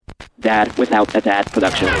Dad Without a Dad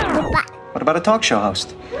production. What about a talk show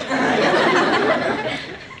host?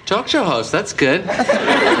 Talk show host, that's good.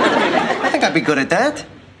 I think I'd be good at that.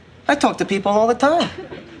 I talk to people all the time.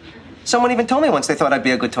 Someone even told me once they thought I'd be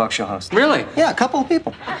a good talk show host. Really? Yeah, a couple of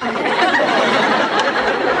people. How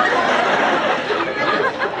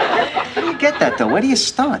do you get that, though? Where do you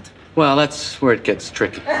start? Well, that's where it gets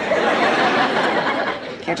tricky. You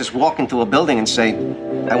can't just walk into a building and say,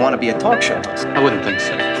 I want to be a talk show host. I wouldn't think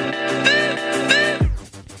so.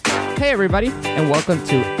 Hey everybody, and welcome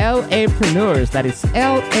to LApreneurs. That is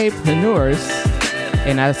LApreneurs.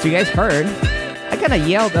 And as you guys heard, I kind of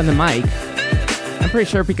yelled on the mic. I'm pretty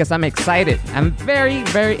sure because I'm excited. I'm very,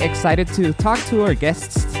 very excited to talk to our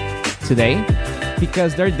guests today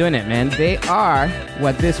because they're doing it, man. They are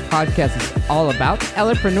what this podcast is all about.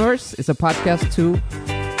 LApreneurs is a podcast to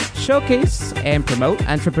showcase and promote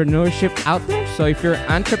entrepreneurship out there. So if you're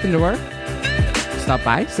an entrepreneur, stop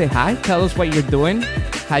by, say hi, tell us what you're doing,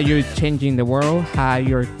 how you're changing the world, how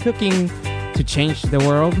you're cooking to change the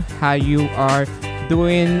world, how you are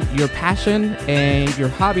doing your passion and your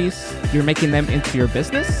hobbies, you're making them into your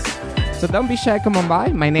business. So don't be shy, come on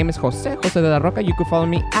by. My name is Jose de la Roca. You can follow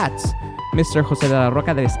me at Mr. Jose de la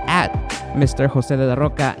Roca. That is at Mr. Jose de la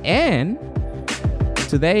Roca. And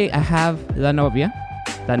today I have La Novia.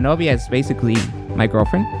 La Novia is basically my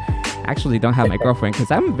girlfriend. I actually don't have my girlfriend because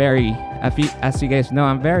I'm very, as you guys know,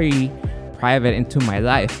 I'm very private into my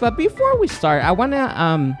life. But before we start, I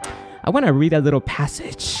wanna read a little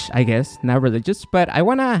passage, I guess, not religious, but I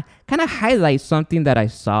wanna kind of highlight something that I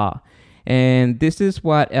saw. And this is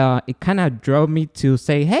what it kind of drove me to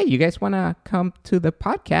say, hey, you guys wanna come to the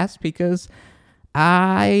podcast because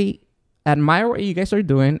I admire what you guys are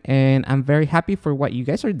doing and I'm very happy for what you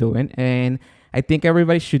guys are doing. And I think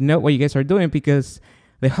everybody should know what you guys are doing because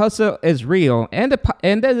the hustle is real. And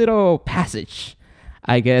the little passage,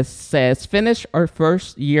 I guess, says, finish our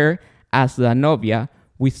first year as La Novia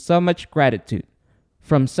with so much gratitude.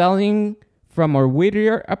 From selling from our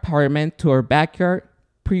Whittier apartment to our backyard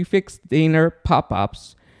prefix dinner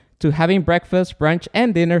pop-ups, to having breakfast, brunch,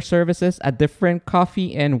 and dinner services at different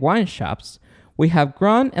coffee and wine shops, we have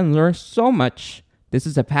grown and learned so much. This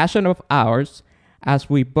is a passion of ours as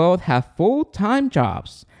we both have full-time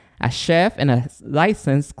jobs. A chef and a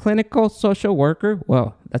licensed clinical social worker.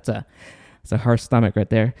 Whoa, that's a hard stomach right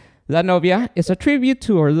there. La Novia is a tribute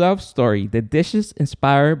to our love story, the dishes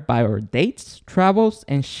inspired by our dates, travels,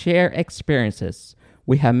 and shared experiences.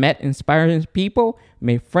 We have met inspiring people,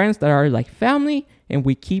 made friends that are like family, and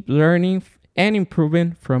we keep learning and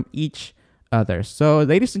improving from each other. So,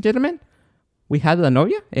 ladies and gentlemen, we have La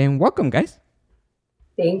Novia, and welcome, guys.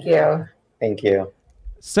 Thank you. Thank you.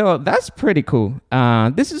 So that's pretty cool.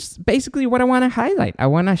 This is basically what I want to highlight. I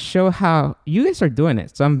want to show how you guys are doing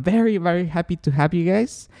it. So I'm very, very happy to have you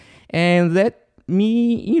guys. And let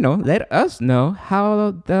us know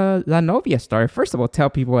how the La Novia started. First of all,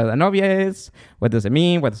 tell people what La Novia is. What does it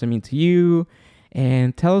mean? What does it mean to you?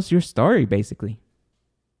 And tell us your story, basically.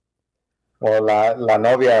 Well, La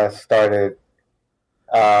Novia started,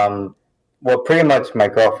 pretty much my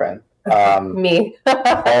girlfriend. Me.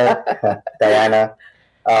 Diana.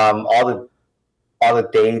 All the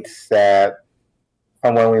dates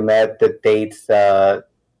from when we met, the dates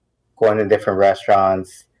going to different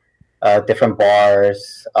restaurants, different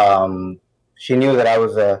bars. She knew that I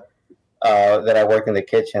was that I worked in the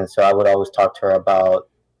kitchen, so I would always talk to her about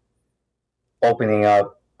opening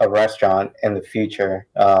up a restaurant in the future,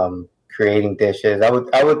 creating dishes. I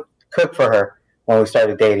would cook for her when we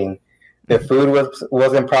started dating. The food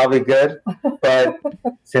wasn't probably good, but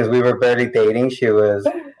since we were barely dating, she was,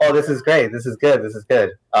 oh, this is great. This is good. This is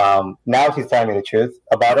good. Now she's telling me the truth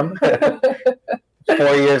about him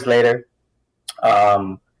 4 years later.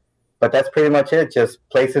 But that's pretty much it. Just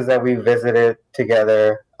places that we visited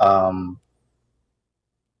together,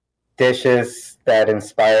 dishes that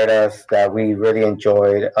inspired us, that we really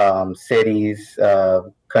enjoyed, cities,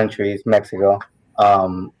 countries, Mexico.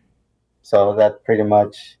 So that's pretty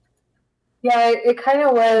much... Yeah, it kind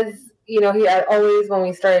of was, he had always, when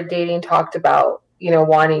we started dating, talked about,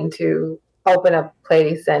 wanting to open a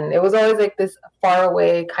place. And it was always like this far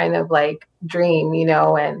away kind of like dream,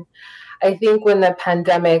 and I think when the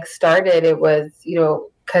pandemic started, it was,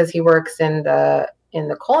 because he works in the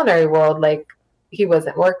culinary world, like he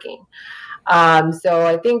wasn't working. So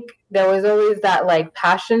I think there was always that like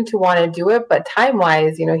passion to want to do it, but time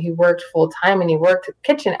wise, he worked full time and he worked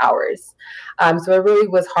kitchen hours. So it really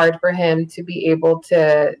was hard for him to be able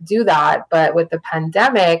to do that. But with the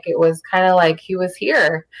pandemic, it was kind of like he was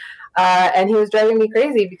here and he was driving me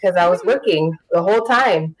crazy because I was working the whole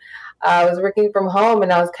time. I was working from home,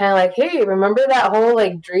 and I was kind of like, hey, remember that whole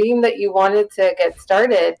like dream that you wanted to get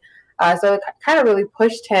started? So it kind of really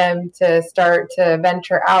pushed him to start to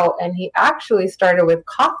venture out. And he actually started with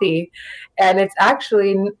coffee, and it's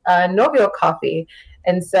actually Novio coffee.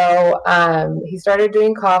 And so he started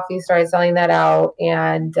doing coffee, started selling that out.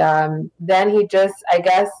 And then he just, I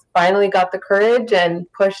guess, finally got the courage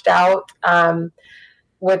and pushed out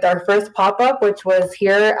with our first pop-up, which was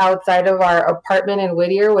here outside of our apartment in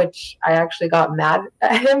Whittier, which I actually got mad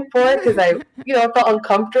at him for because I felt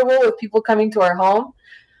uncomfortable with people coming to our home.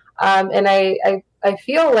 And I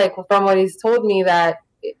feel like from what he's told me that,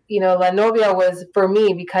 La Novia was for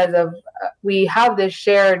me because of we have this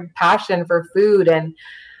shared passion for food, and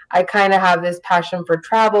I kind of have this passion for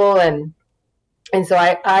travel, and so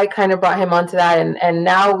I kind of brought him onto that, and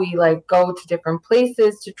now we like go to different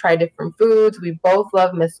places to try different foods. We both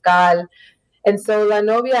love mezcal. And so La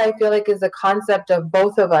Novia, I feel like, is a concept of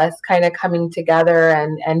both of us kind of coming together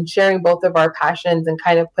and sharing both of our passions and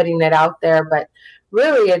kind of putting it out there. But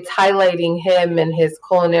really, it's highlighting him and his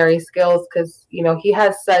culinary skills because, he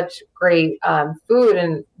has such great food,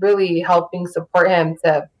 and really helping support him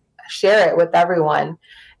to share it with everyone.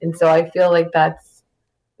 And so I feel like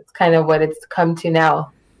it's kind of what it's come to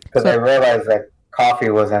now. Because I realized that coffee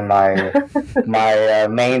wasn't my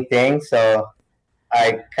main thing, so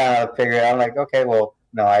I kind of figured out like, okay, well,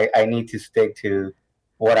 no, I need to stick to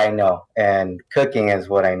what I know, and cooking is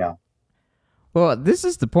what I know. Well, this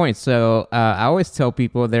is the point. So I always tell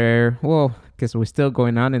people because we're still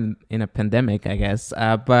going on in a pandemic, I guess.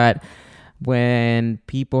 But when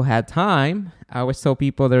people had time, I always tell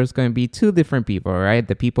people there's going to be two different people, right?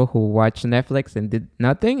 The people who watched Netflix and did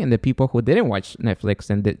nothing, and the people who didn't watch Netflix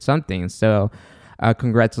and did something. So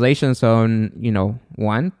congratulations on,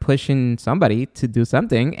 one, pushing somebody to do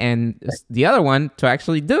something, and the other one to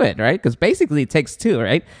actually do it, right? Because basically it takes two,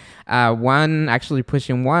 right? One actually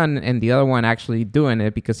pushing one, and the other one actually doing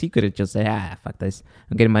it, because he could have just said, fuck this,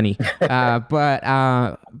 I'm getting money.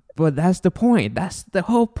 But that's the point. That's the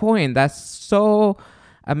whole point. That's so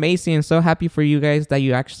amazing and so happy for you guys that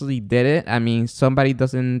you actually did it. I mean, somebody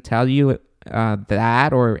doesn't tell you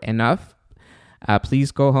that or enough.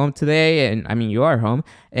 Please go home today, and I mean, you are home,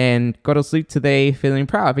 and go to sleep today feeling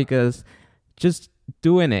proud, because just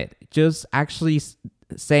doing it, just actually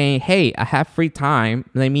saying, hey, I have free time,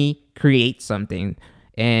 let me create something.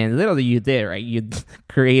 And literally you did, right? You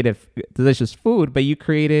created delicious food, but you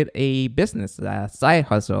created a business, a side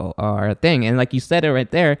hustle or a thing. And like you said it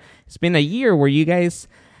right there, it's been a year where you guys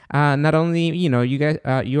not only,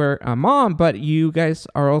 you're a mom, but you guys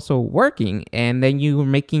are also working, and then you're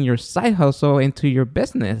making your side hustle into your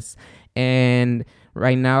business. And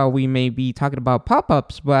right now we may be talking about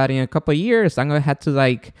pop-ups, but in a couple of years, I'm going to have to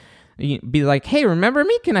be like, hey, remember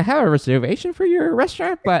me? Can I have a reservation for your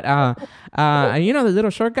restaurant? But, the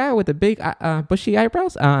little short guy with the big bushy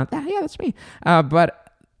eyebrows? Yeah, that's me.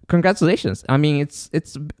 But congratulations. I mean,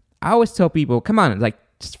 I always tell people, come on,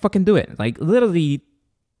 just fucking do it. Literally,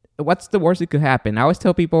 what's the worst that could happen? I always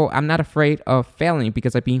tell people I'm not afraid of failing,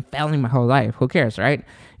 because I've been failing my whole life. Who cares, right?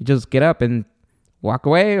 You just get up and walk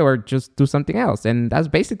away, or just do something else. And that's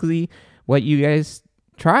basically what you guys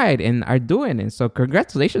tried and are doing. And so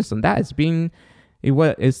congratulations on that. It's been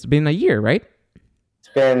a year, right? It's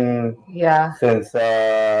been since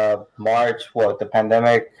March. The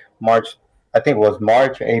pandemic, March, I think it was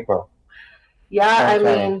March, April. Yeah,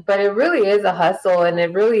 but it really is a hustle, and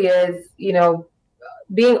it really is,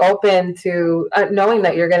 being open to knowing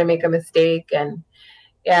that you're going to make a mistake. And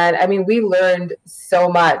I mean, we learned so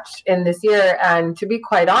much in this year. And to be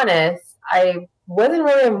quite honest, I wasn't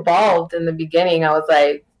really involved in the beginning. I was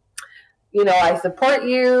like, I support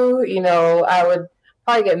you. I would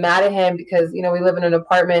probably get mad at him because, we live in an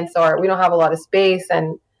apartment, so we don't have a lot of space.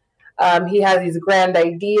 And he has these grand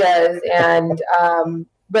ideas. And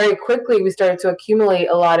very quickly, we started to accumulate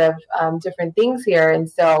a lot of different things here. And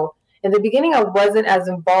so in the beginning, I wasn't as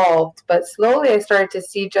involved, but slowly I started to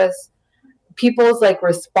see just people's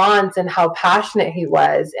response and how passionate he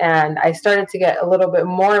was. And I started to get a little bit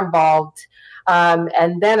more involved.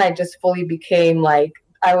 And then I just fully became I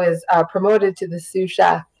was promoted to the sous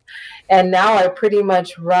chef. And now I pretty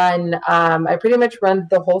much run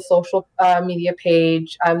the whole social media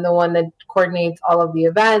page. I'm the one that coordinates all of the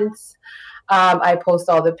events. I post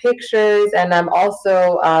all the pictures, and I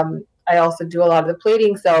also do a lot of the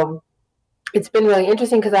plating. So it's been really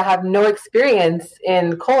interesting because I have no experience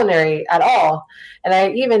in culinary at all. And I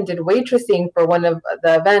even did waitressing for one of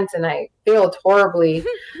the events, and I failed horribly.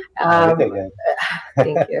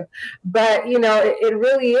 Thank you. But, it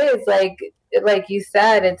really is like you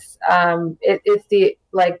said, it's the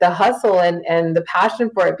like the hustle and the passion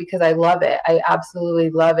for it, because I love it. I absolutely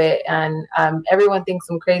love it. And everyone thinks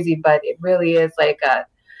I'm crazy, but it really is like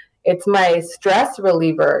it's my stress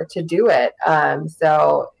reliever to do it.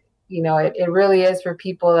 So, it really is for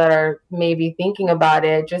people that are maybe thinking about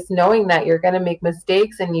it, just knowing that you're going to make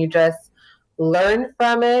mistakes and you just learn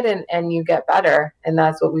from it and you get better. And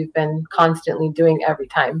that's what we've been constantly doing every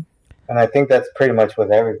time. And I think that's pretty much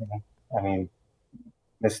with everything. I mean,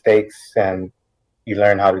 mistakes, and you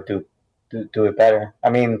learn how to do it better. I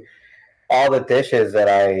mean, all the dishes that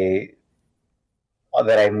I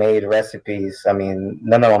made, recipes, I mean,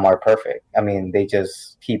 none of them are perfect. I mean, they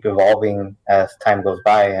just keep evolving as time goes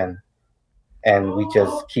by, and we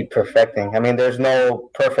just keep perfecting. I mean, there's no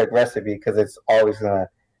perfect recipe, because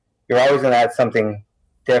you're always gonna add something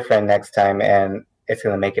different next time, and it's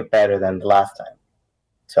gonna make it better than the last time.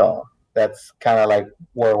 So that's kind of like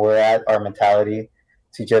where we're at, our mentality,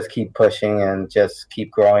 to just keep pushing and just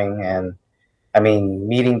keep growing. And I mean,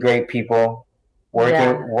 meeting great people,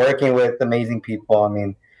 working with amazing people. I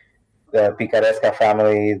mean, the Picaresca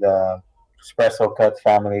family, the Espresso Cuts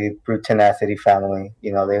family, Brute Tenacity family,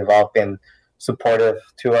 they've all been supportive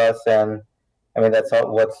to us. And I mean, that's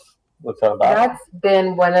all what's all about. That's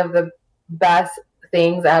been one of the best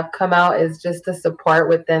things that have come out, is just the support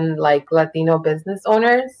within like Latino business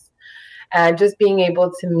owners. And just being able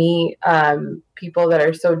to meet people that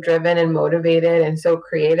are so driven and motivated and so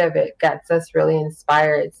creative, it gets us really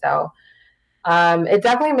inspired. So it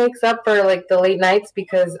definitely makes up for like the late nights,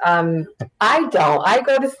 because I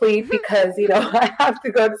go to sleep because, I have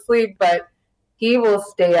to go to sleep, but he will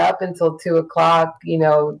stay up until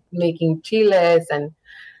 2:00, making chiles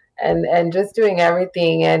and just doing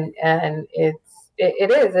everything. And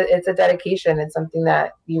it's a dedication. It's something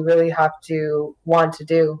that you really have to want to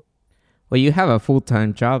do. Well, you have a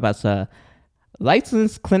full-time job as a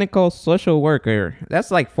licensed clinical social worker. That's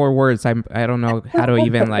like 4 words. I don't know how to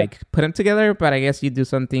even like put them together, but I guess you do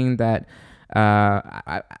something that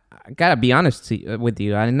I gotta be honest with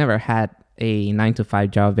you. I never had a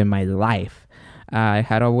 9-to-5 job in my life. I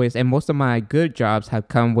had always, and most of my good jobs have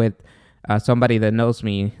come with somebody that knows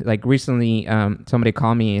me. Like recently, somebody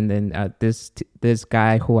called me, and then this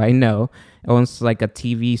guy who I know owns like a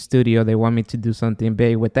TV studio. They want me to do something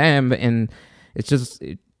big with them, and it's just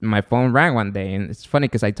my phone rang one day, and it's funny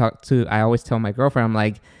because I always tell my girlfriend, I'm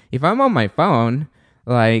like, if I'm on my phone,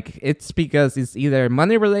 like it's because it's either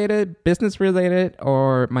money related, business related,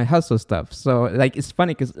 or my hustle stuff. So like it's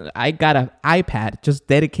funny because I got an iPad just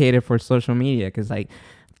dedicated for social media, because like,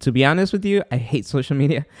 to be honest with you, I hate social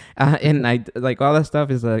media, and I like all that stuff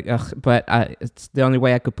is like, but it's the only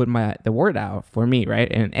way I could put the word out for me,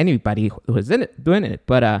 right? And anybody who is in it doing it,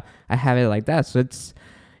 but I have it like that. So it's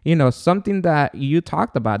something that you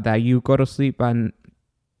talked about, that you go to sleep on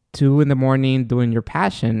 2 a.m. doing your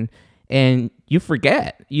passion, and you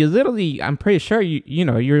forget. You literally, I'm pretty sure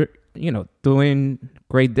you're doing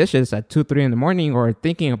great dishes at 2-3 a.m, or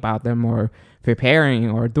thinking about them, or preparing,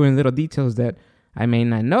 or doing little details that I may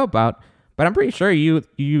not know about, but I'm pretty sure you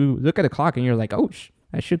look at the clock and you're like, oh,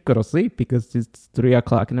 I should go to sleep because it's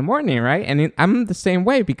 3:00 in the morning, right? And I'm the same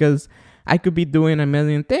way, because I could be doing a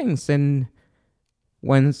million things, and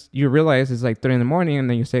once you realize it's like 3 a.m, and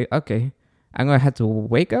then you say, okay, I'm gonna have to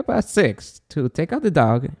wake up at 6 to take out the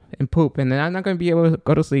dog and poop, and then I'm not gonna be able to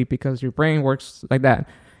go to sleep, because your brain works like that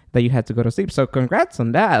you had to go to sleep. So congrats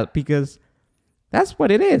on that, because that's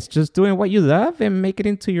what it is. Just doing what you love and make it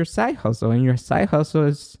into your side hustle. And your side hustle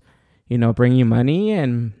is, bring you money.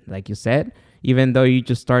 And like you said, even though you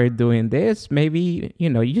just started doing this, maybe,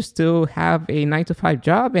 you still have a 9-to-5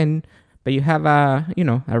 job, but you have a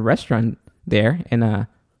restaurant there and a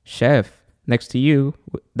chef next to you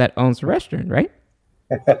that owns a restaurant, right?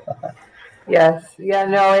 Yes. Yeah,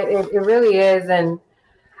 no, it really is. And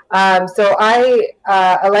so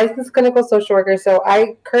a licensed clinical social worker. So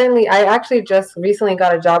I actually just recently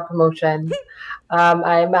got a job promotion.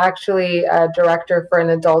 I'm actually a director for an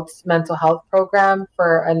adult mental health program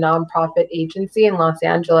for a nonprofit agency in Los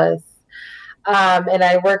Angeles. And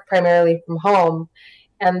I work primarily from home.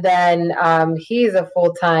 And then he's a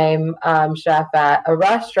full-time chef at a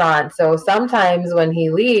restaurant. So sometimes when he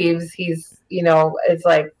leaves, it's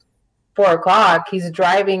like 4:00. He's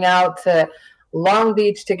driving out to Long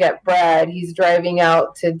Beach to get bread. He's driving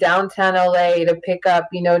out to downtown LA to pick up,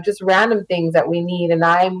 just random things that we need. And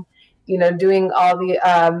I'm, doing all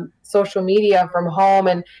the social media from home,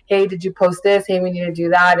 and hey, did you post this? Hey, we need to do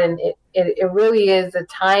that. And it really is a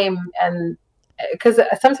time, and because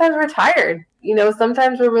sometimes we're tired,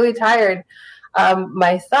 sometimes we're really tired.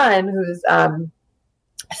 My son, who's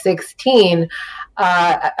 16,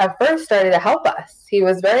 at first started to help us. He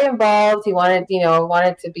was very involved. He wanted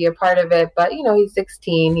to be a part of it. But, he's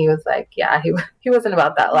 16. He was like, yeah, he wasn't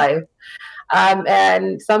about that life.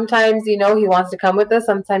 And sometimes, he wants to come with us.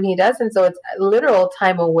 Sometimes he doesn't. So it's literal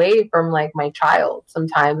time away from like my child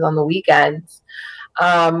sometimes on the weekends.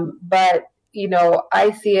 But,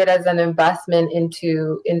 I see it as an investment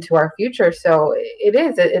into our future. So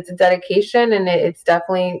it's a dedication, and it's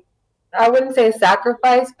definitely, I wouldn't say a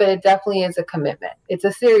sacrifice, but it definitely is a commitment. It's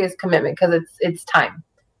a serious commitment because it's time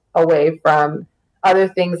away from other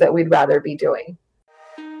things that we'd rather be doing.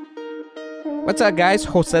 What's up, guys?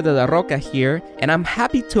 Jose de la Roca here, and I'm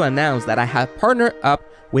happy to announce that I have partnered up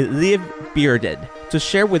with Live Bearded to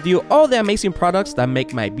share with you all the amazing products that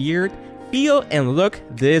make my beard feel and look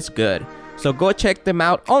this good. So go check them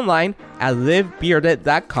out online at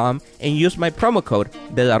livebearded.com and use my promo code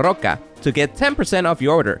De La Roca to get 10% off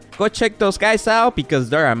your order. Go check those guys out because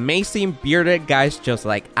they're amazing bearded guys just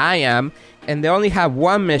like I am, and they only have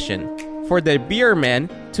one mission: for the beard men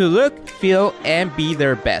to look, feel, and be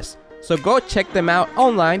their best. So go check them out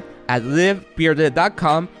online at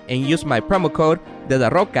livebearded.com and use my promo code De La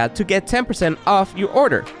Roca to get 10% off your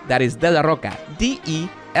order. That is De La Roca,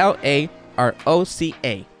 DELAROCA.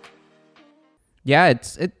 Yeah,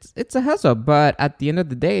 it's a hustle, but at the end of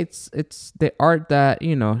the day, it's the art that,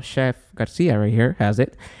 Chef Garcia right here has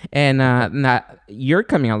it, and not you're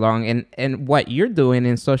coming along, and what you're doing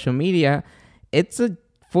in social media, it's a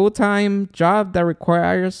full-time job that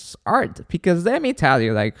requires art. Because let me tell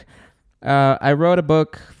you, like, I wrote a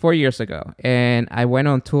book 4 years ago, and I went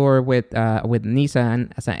on tour with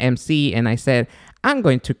Nissan as an MC, and I said, I'm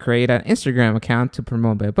going to create an Instagram account to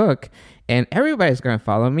promote my book, and everybody's going to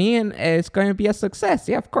follow me, and it's going to be a success.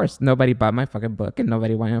 Yeah, of course, nobody bought my fucking book, and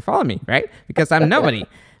nobody wanted to follow me, right? Because I'm nobody.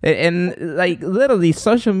 And like, literally,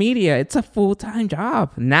 social media, it's a full-time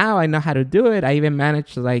job. Now I know how to do it. I even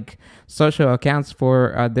manage like social accounts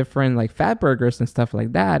for different like fat burgers and stuff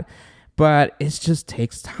like that. But it just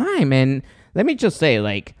takes time. And let me just say,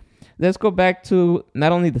 like, let's go back to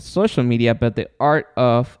not only the social media, but the art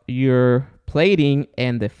of your plating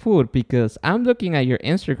and the food, because I'm looking at your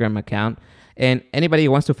Instagram account, and anybody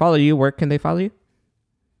who wants to follow you, where can they follow you?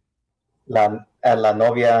 At La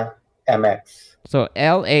Novia MX. So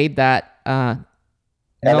LA dot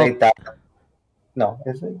LA dot, no,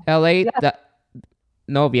 is it? LA dot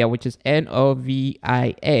Novia, which is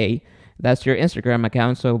NOVIA. That's your Instagram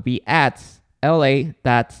account. So be at LA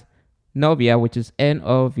dot Novia, which is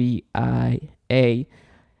NOVIA.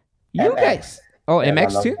 You MX. guys. Oh, yeah,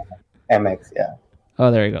 MX too? MX, yeah.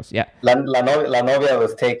 Oh, there it goes. Yeah. La Novia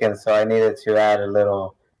was taken, so I needed to add a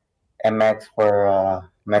little MX for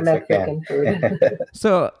Mexican food.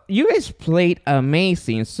 So you guys played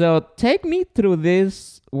amazing. So take me through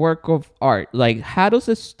this work of art. Like, how does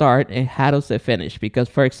it start and how does it finish? Because,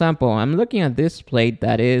 for example, I'm looking at this plate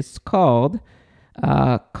that is called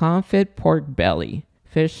confit pork belly,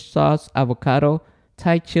 fish sauce, avocado,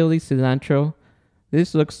 Thai chili, cilantro.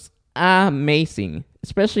 This looks amazing,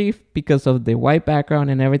 especially because of the white background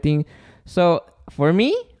and everything. So for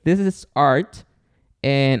me, this is art,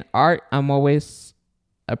 and art, I'm always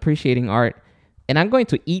appreciating art, and I'm going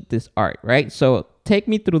to eat this art, right? So take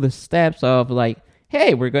me through the steps of like,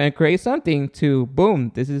 hey, we're going to create something, to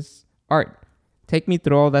boom, this is art. Take me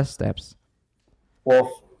through all the steps.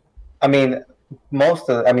 Well, I mean, most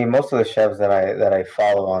of the chefs that I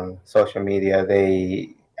follow on social media,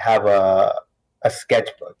 they have a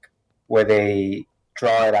sketchbook where they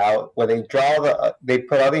draw it out, where they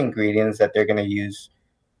put all the ingredients that they're going to use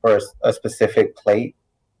for a specific plate.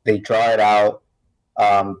 They draw it out,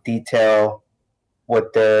 detail where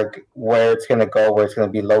it's going to go, where it's going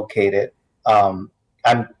to be located. I'm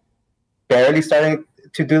barely starting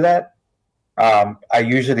to do that. I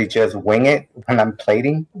usually just wing it when I'm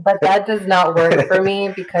plating. But that does not work for me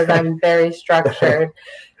because I'm very structured.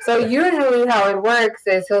 So usually how it works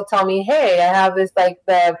is he'll tell me, hey, I have this, like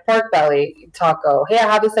the pork belly taco. Hey,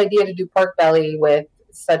 I have this idea to do pork belly with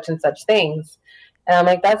such and such things. And I'm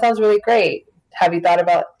like, that sounds really great. Have you thought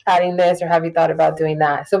about adding this, or have you thought about doing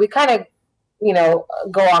that? So we kind of,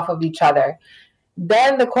 go off of each other.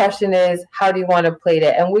 Then the question is, how do you want to plate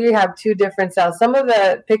it? And we have two different styles. Some of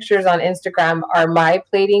the pictures on Instagram are my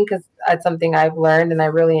plating because that's something I've learned and I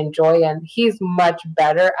really enjoy. And he's much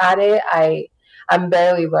better at it. I'm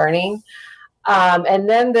barely learning. And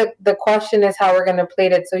then the question is how we're going to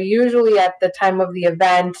plate it. So usually at the time of the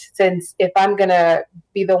event, since if I'm going to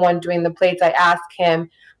be the one doing the plates, I ask him,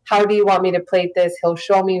 how do you want me to plate this? He'll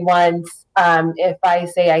show me once. If I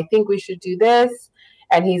say, I think we should do this,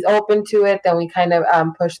 and he's open to it, then we kind of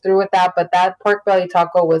push through with that. But that pork belly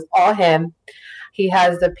taco was all him. He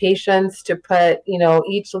has the patience to put,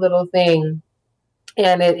 each little thing.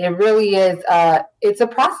 And it really is, it's a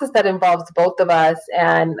process that involves both of us.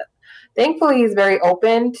 And thankfully, he's very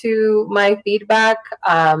open to my feedback.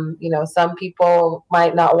 Some people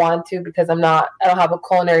might not want to because I don't have a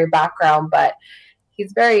culinary background, but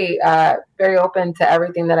he's very, very open to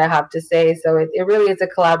everything that I have to say. So it really is a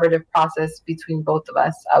collaborative process between both of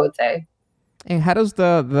us, I would say. And how does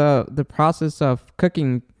the process of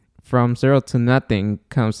cooking from zero to nothing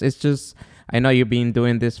comes? It's just, I know you've been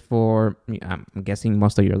doing this for, I'm guessing,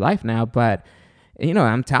 most of your life now, but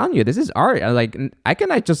I'm telling you, this is art. Like, I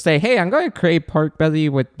cannot just say, hey, I'm going to create pork belly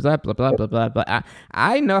with blah, blah, blah, blah, blah, blah.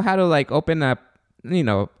 I know how to open up,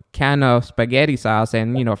 can of spaghetti sauce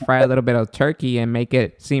and, fry a little bit of turkey and make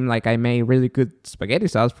it seem like I made really good spaghetti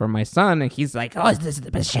sauce for my son. And he's like, oh, this is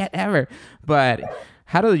the best shit ever. But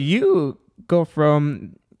how do you go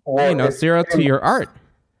from, zero to your art?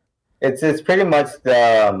 It's pretty much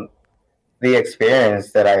the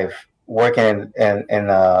experience that I've working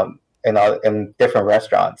in different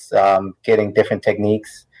restaurants, getting different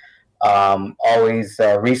techniques, always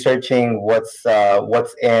researching what's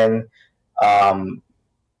in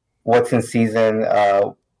season,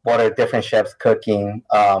 what are different chefs cooking.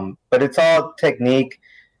 But it's all technique.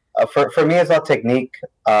 For me, it's all technique,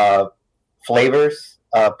 flavors,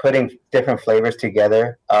 putting different flavors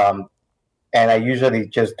together. And I usually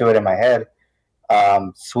just do it in my head.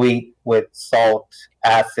 Sweet with salt,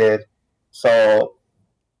 acid. So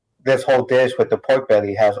this whole dish with the pork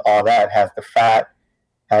belly has all that. Has the fat,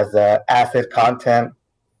 has the acid content,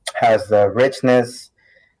 has the richness,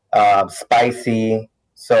 spicy,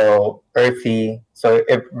 so earthy. So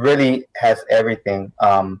it really has everything.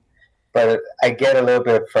 But I get a little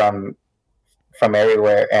bit from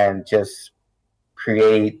everywhere and just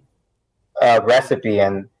create a recipe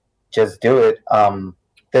and just do it.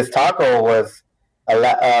 This taco was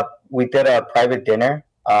we did a private dinner.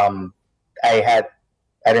 I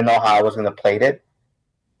didn't know how I was going to plate it.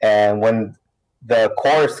 And when the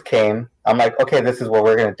course came, I'm like, okay, this is what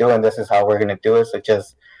we're going to do. And this is how we're going to do it. So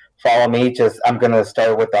just follow me. I'm going to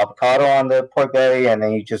start with the avocado on the pork belly. And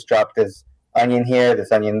then you just drop this onion here,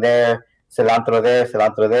 this onion there, cilantro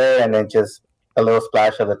there. And then just a little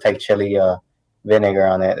splash of the Thai chili vinegar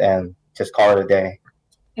on it and just call it a day.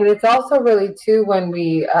 And it's also really too, when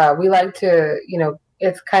we like to,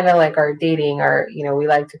 it's kind of like our dating, we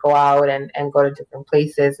like to go out and go to different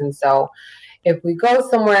places. And so if we go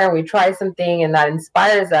somewhere and we try something and that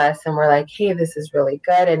inspires us and we're like, hey, this is really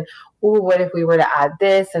good. And ooh, what if we were to add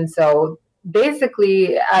this? And so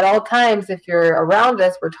basically at all times, if you're around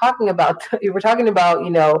us, we're talking about,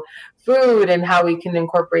 food and how we can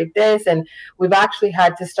incorporate this. And we've actually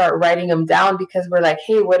had to start writing them down because we're like,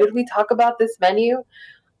 hey, what did we talk about this menu?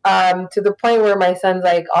 To the point where my son's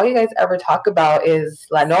like, all you guys ever talk about is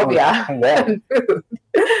La Novia and food.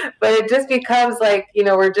 But it just becomes like,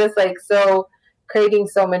 we're just like so creating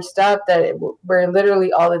so much stuff that we're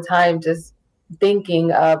literally all the time just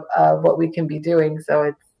thinking of what we can be doing.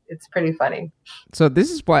 So it's pretty funny. So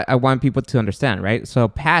this is what I want people to understand, right? So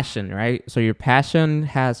passion, right? So your passion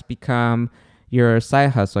has become your side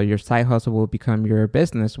hustle. Your side hustle will become your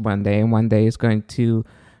business one day, and one day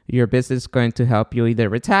your business is going to help you either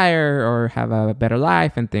retire or have a better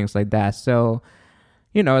life and things like that. So,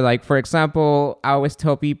 like, for example, I always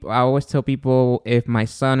tell people if my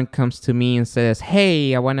son comes to me and says,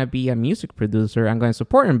 hey, I want to be a music producer, I'm going to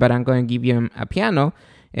support him, but I'm going to give him a piano.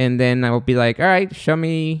 And then I will be like, all right,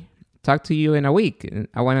 talk to you in a week. And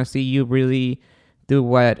I want to see you really do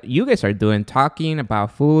what you guys are doing, talking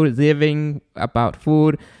about food, living about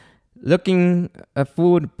food, looking at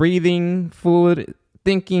food, breathing food,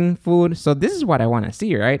 thinking food. So this is what I want to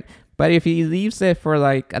see, right? But if he leaves it for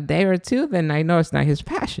like a day or two, then I know it's not his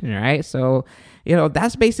passion, right? So,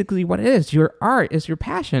 that's basically what it is. Your art is your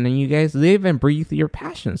passion, and you guys live and breathe your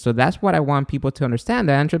passion. So that's what I want people to understand,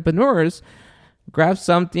 that entrepreneurs grab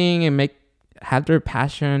something and have their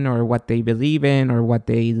passion or what they believe in or what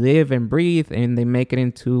they live and breathe, and they make it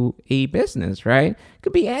into a business, right? It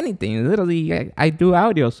could be anything. Literally, I do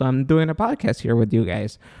audio, so I'm doing a podcast here with you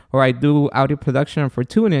guys. Or I do audio production for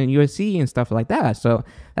Tuna and USC and stuff like that. So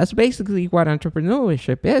that's basically what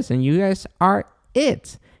entrepreneurship is, and you guys are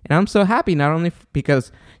it. And I'm so happy, not only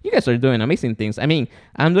because you guys are doing amazing things. I mean,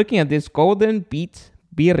 I'm looking at this golden beet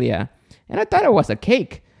birria, and I thought it was a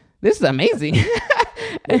cake. This is amazing.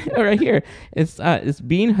 Right here. It's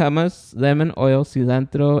bean, hummus, lemon oil,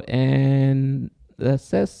 cilantro, and that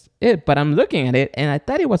says it. But I'm looking at it, and I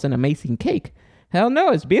thought it was an amazing cake. Hell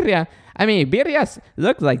no, it's birria. I mean, birrias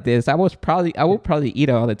look like this. I will probably eat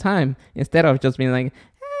it all the time instead of just being like,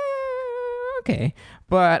 okay.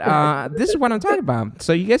 But this is what I'm talking about.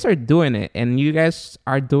 So you guys are doing it, and you guys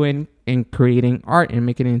are doing and creating art and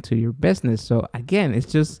making it into your business. So again,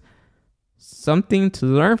 it's just something to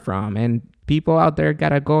learn from, and people out there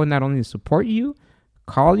gotta go and not only support you,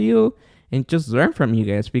 call you, and just learn from you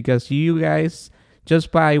guys, because you guys,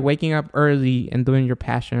 just by waking up early and doing your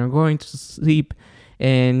passion or going to sleep,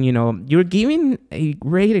 and you're giving a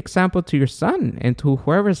great example to your son and to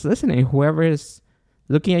whoever's listening, whoever is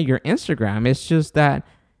looking at your Instagram. It's just that,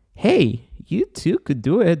 hey, you too could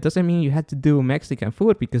do it. Doesn't mean you had to do Mexican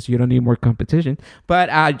food because you don't need more competition. But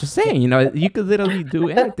just saying, you could literally do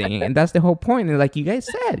anything, and that's the whole point. And like you guys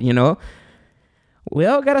said, we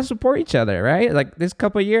all gotta support each other, right? Like this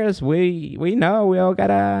couple of years, we know we all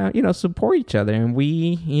gotta support each other, and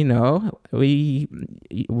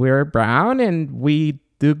we're brown and we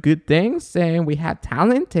do good things and we have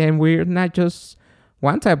talent, and we're not just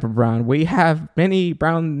one type of brown. We have many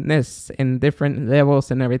brownness in different levels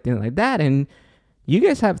and everything like that. And you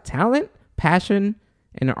guys have talent, passion,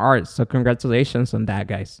 and art. So congratulations on that,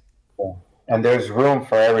 guys. Yeah. And there's room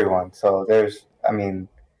for everyone. So there's room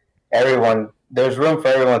for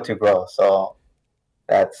everyone to grow. So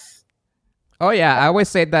that's... Oh, yeah. I always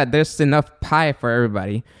say that there's enough pie for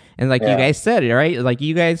everybody. And like you guys said, right? Like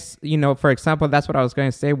you guys, for example, that's what I was going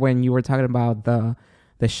to say when you were talking about the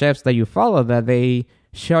chefs that you follow, that they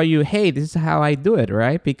show you, hey, this is how I do it,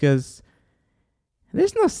 right? Because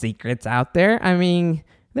there's no secrets out there. I mean,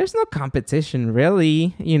 there's no competition,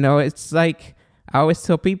 really. It's like I always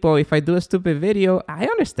tell people, if I do a stupid video, I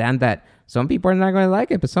understand that some people are not going to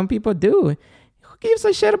like it, but some people do. Who gives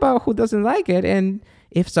a shit about who doesn't like it? And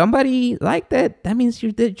if somebody liked it, that means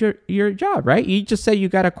you did your job, right? You just say you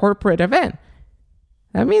got a corporate event.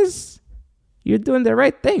 That means you're doing the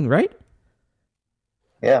right thing, right?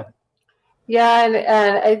 Yeah. Yeah,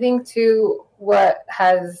 and I think too, what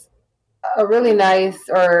has a really nice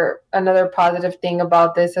or another positive thing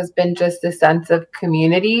about this has been just the sense of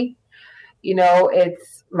community.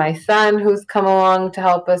 It's my son who's come along to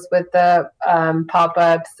help us with the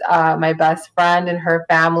pop-ups. My best friend and her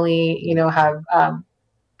family, have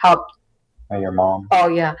helped. And your mom. Oh,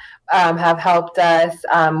 yeah. Have helped us.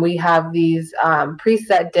 We have these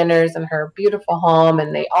preset dinners in her beautiful home,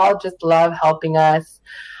 and they all just love helping us.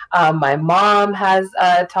 My mom has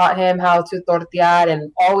taught him how to tortear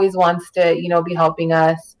and always wants to, be helping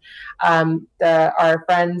us. Our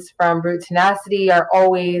friends from Brute Tenacity are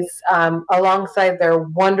always, alongside their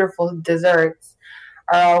wonderful desserts,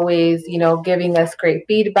 are always, giving us great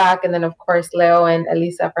feedback. And then, of course, Leo and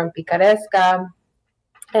Elisa from Picaresca.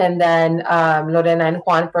 And then Lorena and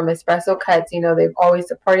Juan from Espresso Cuts, they've always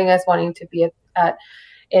supporting us, wanting to be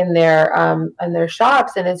in their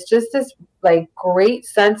shops. And it's just this like great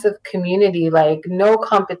sense of community, like no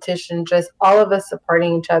competition, just all of us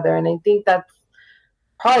supporting each other. And I think that's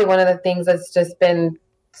probably one of the things that's just been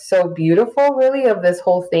so beautiful, really, of this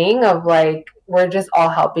whole thing of like, we're just all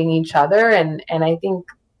helping each other. And I think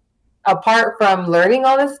apart from learning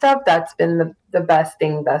all this stuff, that's been the best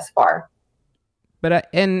thing thus far. But,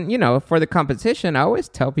 for the competition, I always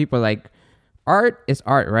tell people, like, art is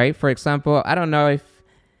art, right? For example, I don't know if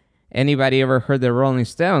anybody ever heard the Rolling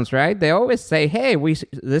Stones, right? They always say, hey, we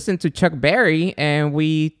listened to Chuck Berry and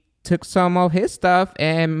we took some of his stuff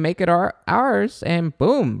and make it ours, and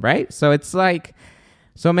boom, right? So it's like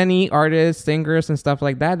so many artists, singers, and stuff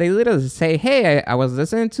like that. They literally say, hey, I was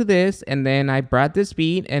listening to this, and then I brought this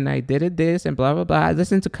beat, and I did it this, and blah, blah, blah. I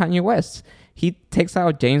listened to Kanye West. He takes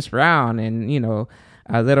out James Brown and,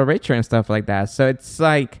 Little Richard and stuff like that. So it's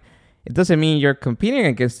like, it doesn't mean you're competing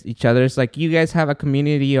against each other. It's like you guys have a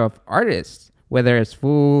community of artists, whether it's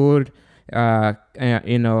food,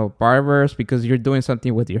 barbers, because you're doing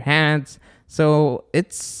something with your hands. So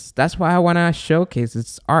that's why I want to showcase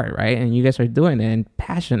it's art, right? And you guys are doing it, and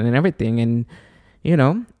passion and everything. And,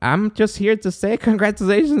 I'm just here to say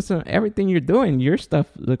congratulations on everything you're doing. Your stuff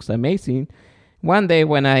looks amazing. One day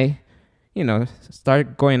when I,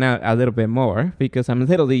 start going out a little bit more, because I'm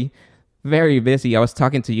literally very busy. I was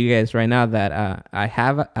talking to you guys right now that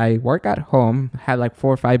I work at home, have like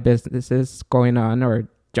 4 or 5 businesses going on, or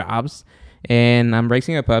jobs, and I'm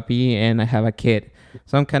raising a puppy and I have a kid.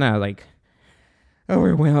 So I'm kind of like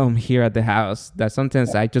overwhelmed here at the house that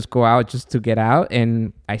sometimes I just go out just to get out,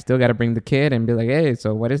 and I still got to bring the kid and be like, hey,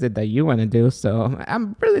 so what is it that you want to do? So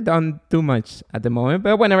I'm really don't do much at the moment,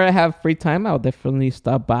 but whenever I have free time, I'll definitely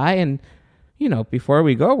stop by. And before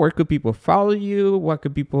we go, where could people follow you? What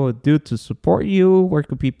could people do to support you? Where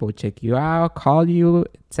could people check you out, call you,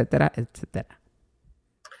 etc., etc.?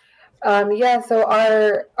 Yeah, so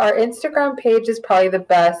our Instagram page is probably the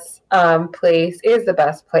best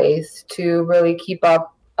place to really keep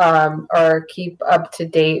up or keep up to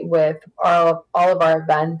date with all of our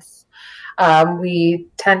events. We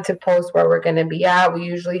tend to post where we're going to be at. We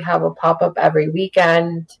usually have a pop up every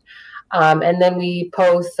weekend. And then we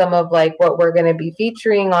post some of like what we're going to be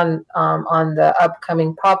featuring on the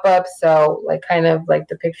upcoming pop-ups. So like kind of like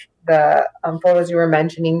the photos you were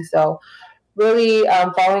mentioning. So really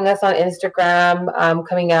following us on Instagram,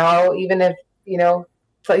 coming out, even if,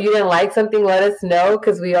 so you didn't like something, let us know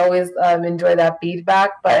because we always enjoy that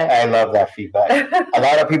feedback. But I love that feedback. A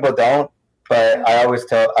lot of people don't, but I always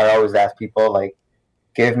ask people like,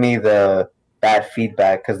 give me the bad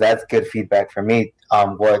feedback because that's good feedback for me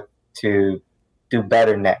on what to do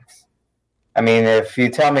better next. I mean, if you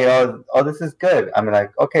tell me, oh, this is good, I'm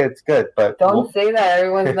like, okay, it's good, but don't say that.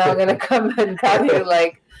 Everyone's not going to come and tell you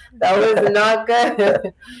like that was not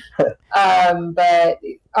good. But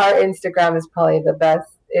our Instagram is probably the best.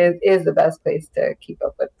 Is the best place to keep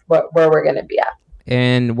up with where we're going to be at.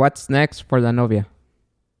 And what's next for La Novia?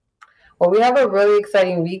 Well, we have a really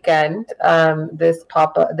exciting weekend. This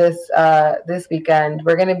weekend,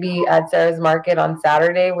 we're going to be at Sarah's Market on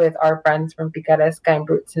Saturday with our friends from Picaresca and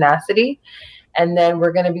Brute Tenacity, and then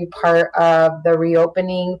we're going to be part of the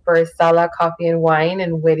reopening for Sala Coffee and Wine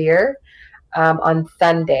in Whittier on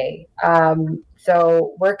Sunday.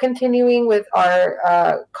 So we're continuing with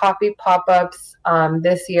our coffee pop-ups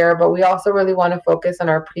this year, but we also really want to focus on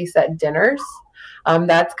our preset dinners.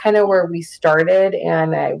 That's kind of where we started,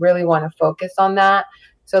 and I really want to focus on that.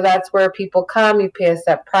 So that's where people come, you pay a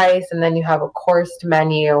set price, and then you have a coursed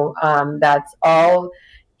menu that's all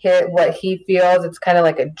what he feels. It's kind of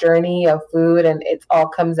like a journey of food, and it all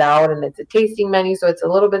comes out, and it's a tasting menu, so it's a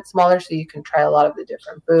little bit smaller, so you can try a lot of the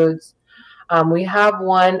different foods. We have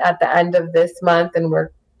one at the end of this month, and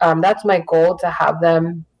that's my goal, to have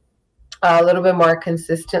them a little bit more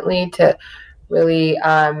consistently to really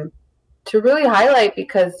highlight,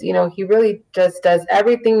 because he really just does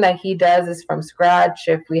everything that he does is from scratch.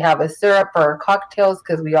 If we have a syrup for our cocktails,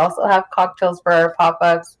 because we also have cocktails for our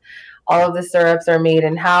pop-ups, all of the syrups are made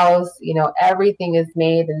in-house. Everything is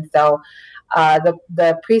made. And so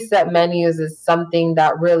the preset menus is something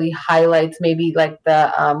that really highlights, maybe like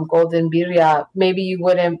the golden birria. Maybe you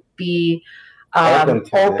wouldn't be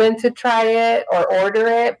open to try it or order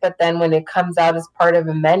it, but then when it comes out as part of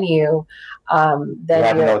a menu, then you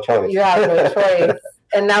have no choice. You have no choice.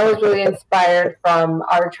 And that was really inspired from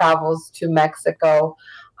our travels to Mexico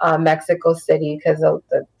City, because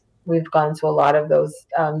we've gone to a lot of those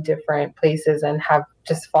different places and have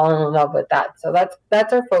just fallen in love with that. So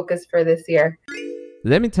that's our focus for this year.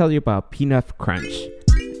 Let me tell you about Peanut Crunch.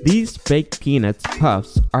 These baked peanuts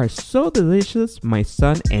puffs are so delicious, my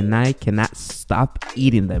son and I cannot stop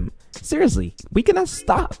eating them. Seriously, we cannot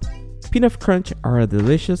stop. Peanut Crunch are a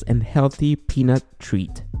delicious and healthy peanut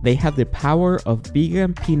treat. They have the power of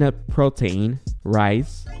vegan peanut protein,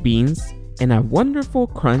 rice, beans, and a wonderful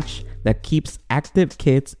crunch that keeps active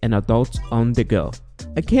kids and adults on the go.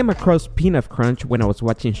 I came across Peanut Crunch when I was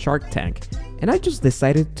watching Shark Tank, and I just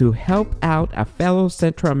decided to help out a fellow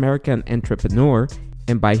Central American entrepreneur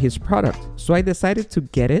and buy his product. So I decided to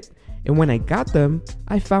get it, and when I got them,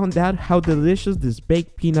 I found out how delicious these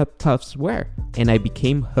baked peanut puffs were, and I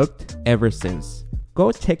became hooked ever since.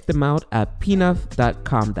 Go check them out at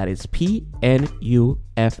pnuff.com. That is PNUFF.com.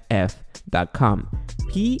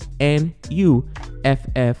 PNUFF.com,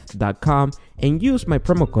 and use my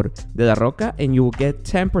promo code De La Roca and you will get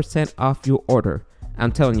 10% off your order.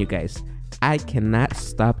 I'm telling you guys, I cannot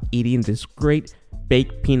stop eating this great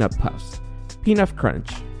baked peanut puffs. Peanut Crunch.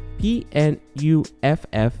 PNUFF.com.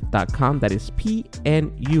 That is PNUFF.com.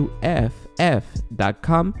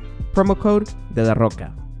 Promo code De La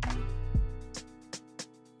Roca.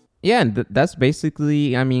 Yeah, and that's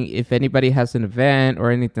basically, I mean, if anybody has an event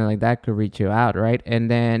or anything like that, could reach you out, right?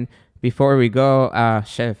 And then before we go,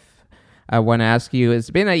 Chef, I want to ask you,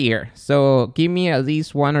 it's been a year, so give me at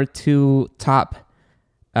least one or two top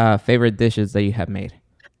favorite dishes that you have made.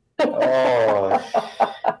 Oh,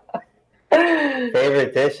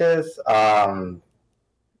 favorite dishes?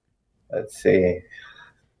 Let's see.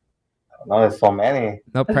 No, there's so many.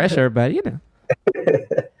 No pressure, but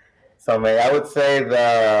So many. I would say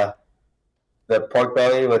the pork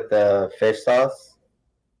belly with the fish sauce.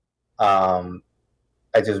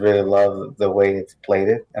 I just really love the way it's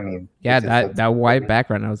plated. I mean, yeah, that white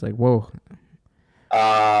background. I was like, whoa.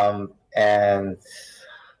 And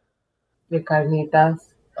the carnitas.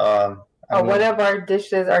 One of our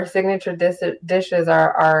dishes, our signature dishes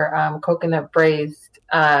are coconut braised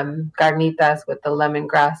carnitas with the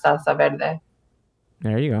lemongrass salsa verde.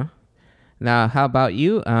 There you go. Now, how about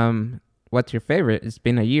you? What's your favorite? It's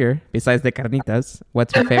been a year. Besides the carnitas,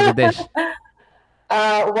 what's your favorite dish?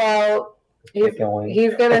 Well, he's, Chicken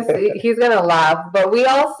wings. he's gonna laugh, but we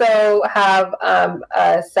also have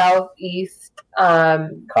a southeast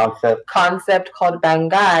concept called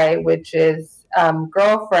Bangai, which is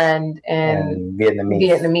girlfriend in and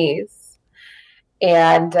Vietnamese.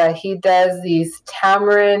 and he does these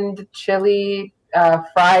tamarind chili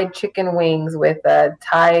fried chicken wings with a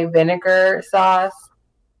Thai vinegar sauce.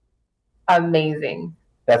 Amazing.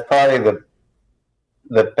 That's probably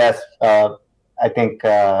the best, I think,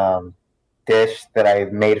 dish that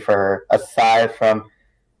I've made for her, aside from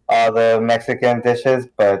all the Mexican dishes.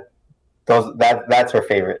 But that's her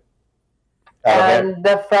favorite. And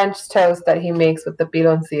the French toast that he makes with the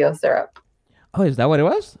piloncillo syrup. Oh, is that what it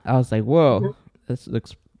was? I was like, whoa, this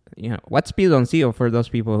looks. What's piloncillo for those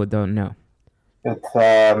people who don't know?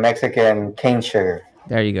 It's Mexican cane sugar.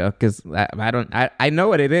 There you go. Because I know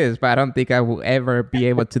what it is, but I don't think I will ever be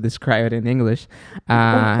able to describe it in English.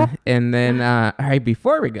 And then, all right,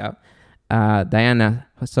 before we go, Diana,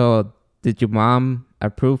 so did your mom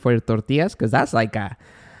approve for your tortillas? Because that's like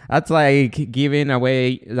giving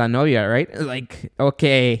away la novia, right? Like,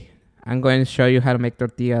 okay, I'm going to show you how to make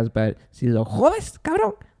tortillas, but si lo jodes,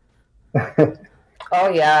 cabrón. Oh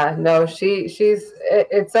yeah, no,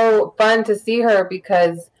 it's so fun to see her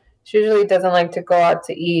because she usually doesn't like to go out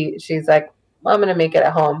to eat. She's like, I'm gonna make it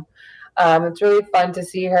at home. It's really fun to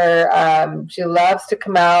see her. She loves to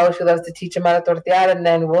come out. She loves to teach him how to tortillar, and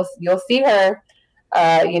then you'll see her,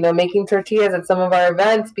 making tortillas at some of our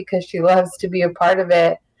events because she loves to be a part of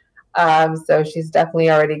it. So she's definitely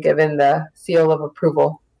already given the seal of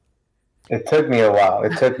approval. It took me a while.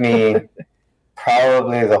 It took me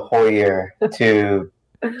probably the whole year to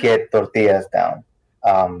get tortillas down.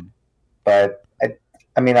 But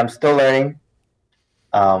I mean, I'm still learning.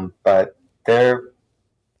 But they're,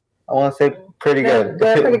 I want to say, pretty good.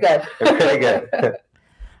 They're pretty good. They're pretty good.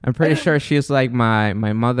 I'm pretty sure she's like my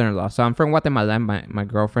mother-in-law. So I'm from Guatemala, my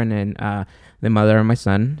girlfriend and the mother of my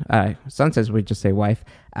son. Son says we just say wife.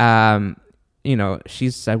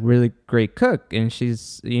 She's a really great cook, and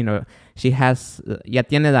she's, she has, ya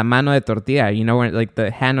tiene la mano de tortilla, where like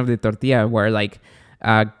the hand of the tortilla, where like,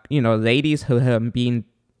 ladies who have been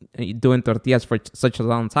doing tortillas for such a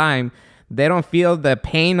long time, they don't feel the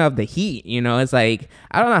pain of the heat. It's like,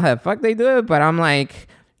 I don't know how the fuck they do it, but I'm like,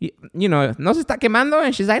 no se está quemando,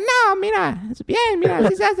 and she's like, no, mira, it's bien, mira,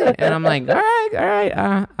 así se hace. And I'm like, all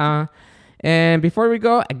right. And before we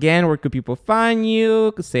go, again, where could people find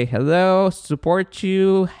you? Say hello, support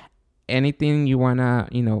you, anything you wanna,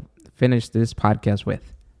 finish this podcast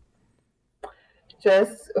with?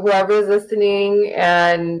 Just whoever's listening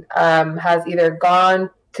and has either gone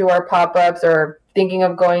to our pop-ups or thinking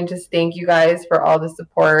of going, just thank you guys for all the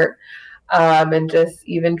support, and just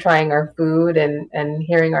even trying our food and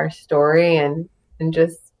hearing our story and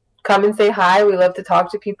just come and say hi. We love to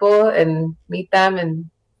talk to people and meet them, and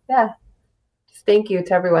yeah, just thank you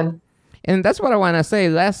to everyone. And that's what I want to say,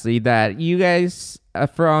 lastly, that you guys,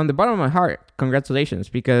 from the bottom of my heart, congratulations,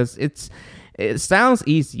 because it sounds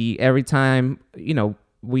easy every time,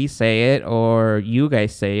 we say it or you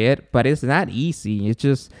guys say it, but it's not easy.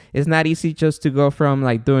 It's not easy just to go from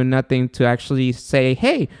like doing nothing to actually say,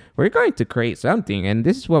 hey, we're going to create something and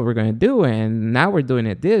this is what we're going to do. And now we're doing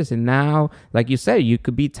it this. And now, like you said, you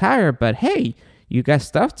could be tired, but hey, you got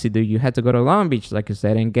stuff to do. You had to go to Long Beach, like you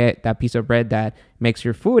said, and get that piece of bread that makes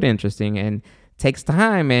your food interesting and takes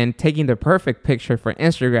time, and taking the perfect picture for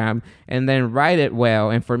Instagram and then write it well.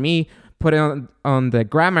 And for me, put it on the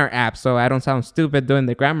grammar app so I don't sound stupid doing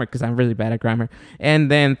the grammar, because I'm really bad at grammar,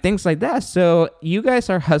 and then things like that. So you guys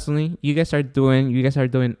are hustling, you guys are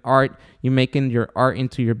doing art, you're making your art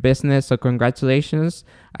into your business. So congratulations.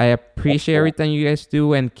 I appreciate everything you guys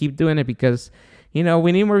do, and keep doing it, because we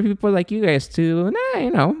need more people like you guys to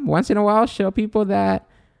once in a while show people that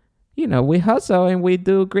we hustle and we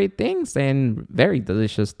do great things and very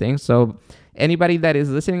delicious things. So anybody that is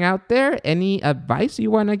listening out there, any advice you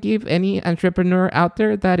want to give any entrepreneur out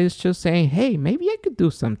there that is just saying, hey, maybe I could do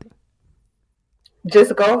something?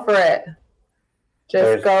 Just go for it.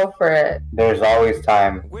 Go for it. There's always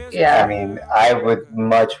time. Yeah. I mean, I would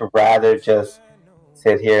much rather just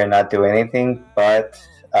sit here and not do anything, but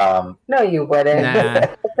no, you wouldn't. Nah.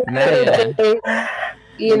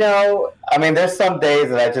 I mean, there's some days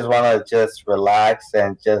that I just want to just relax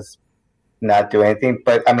and just not do anything.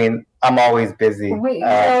 But I mean, I'm always busy.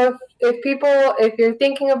 If you're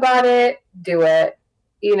thinking about it, do it.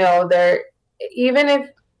 Even if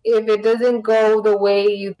it doesn't go the way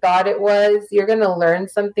you thought it was, you're gonna learn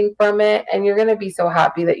something from it, and you're gonna be so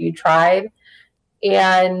happy that you tried.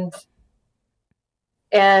 And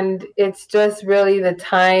And it's just really the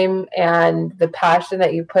time and the passion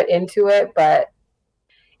that you put into it. But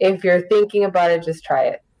if you're thinking about it, just try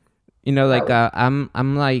it. You know, like I'm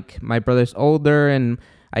like, my brother's older, and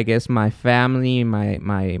I guess my family,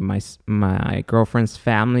 my girlfriend's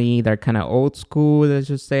family, they're kind of old school, let's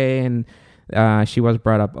just say, and she was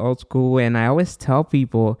brought up old school. And I always tell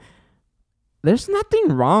people, there's nothing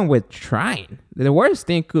wrong with trying. The worst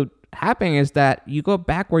thing could happen is that you go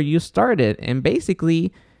back where you started, and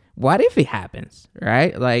basically, what if it happens,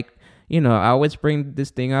 right? Like, you know, I always bring this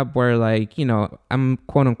thing up where, like, you know, I'm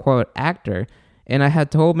quote unquote actor, and I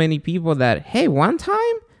had told many people that, hey, one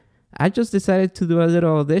time I just decided to do a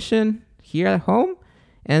little audition here at home,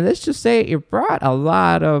 and let's just say it brought a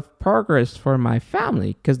lot of progress for my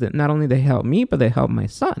family, because not only they helped me, but they helped my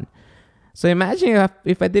son. So imagine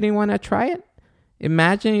if I didn't want to try it.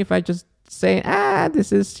 Imagine if I just say,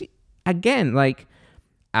 this is, again, like,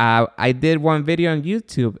 I did one video on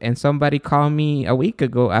YouTube, and somebody called me a week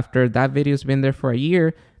ago after that video's been there for a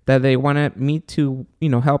year, that they wanted me to, you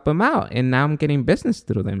know, help them out, and now I'm getting business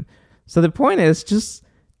through them. So the point is, just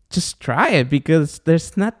try it, because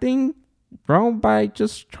there's nothing wrong by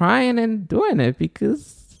just trying and doing it,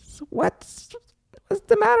 because what's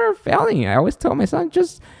the matter of failing? I always tell my son,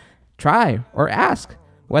 just try or ask.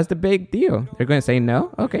 What's the big deal? They're going to say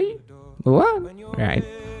no? Okay, move on. All right.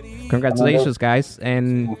 Congratulations, guys.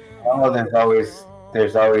 And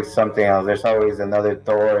there's always something else. There's always another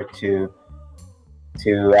door to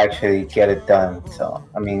actually get it done. So,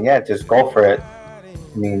 I mean, yeah, just go for it.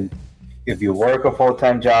 I mean, if you work a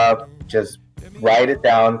full-time job, just write it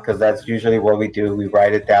down, because that's usually what we do. We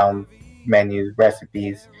write it down, menus,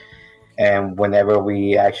 recipes, and whenever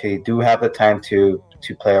we actually do have the time to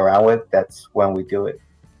play around with, that's when we do it.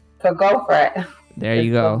 So go for it. There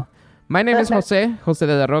you go. My name is Jose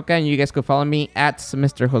de la Roca, and you guys could follow me at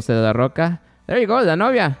Mr. Jose de la Roca. There you go, La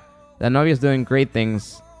Novia. La Novia is doing great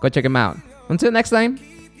things. Go check him out. Until next time,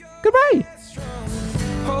 goodbye.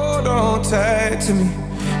 Hold on tight to me.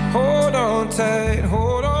 Hold on tight.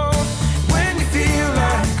 Hold on.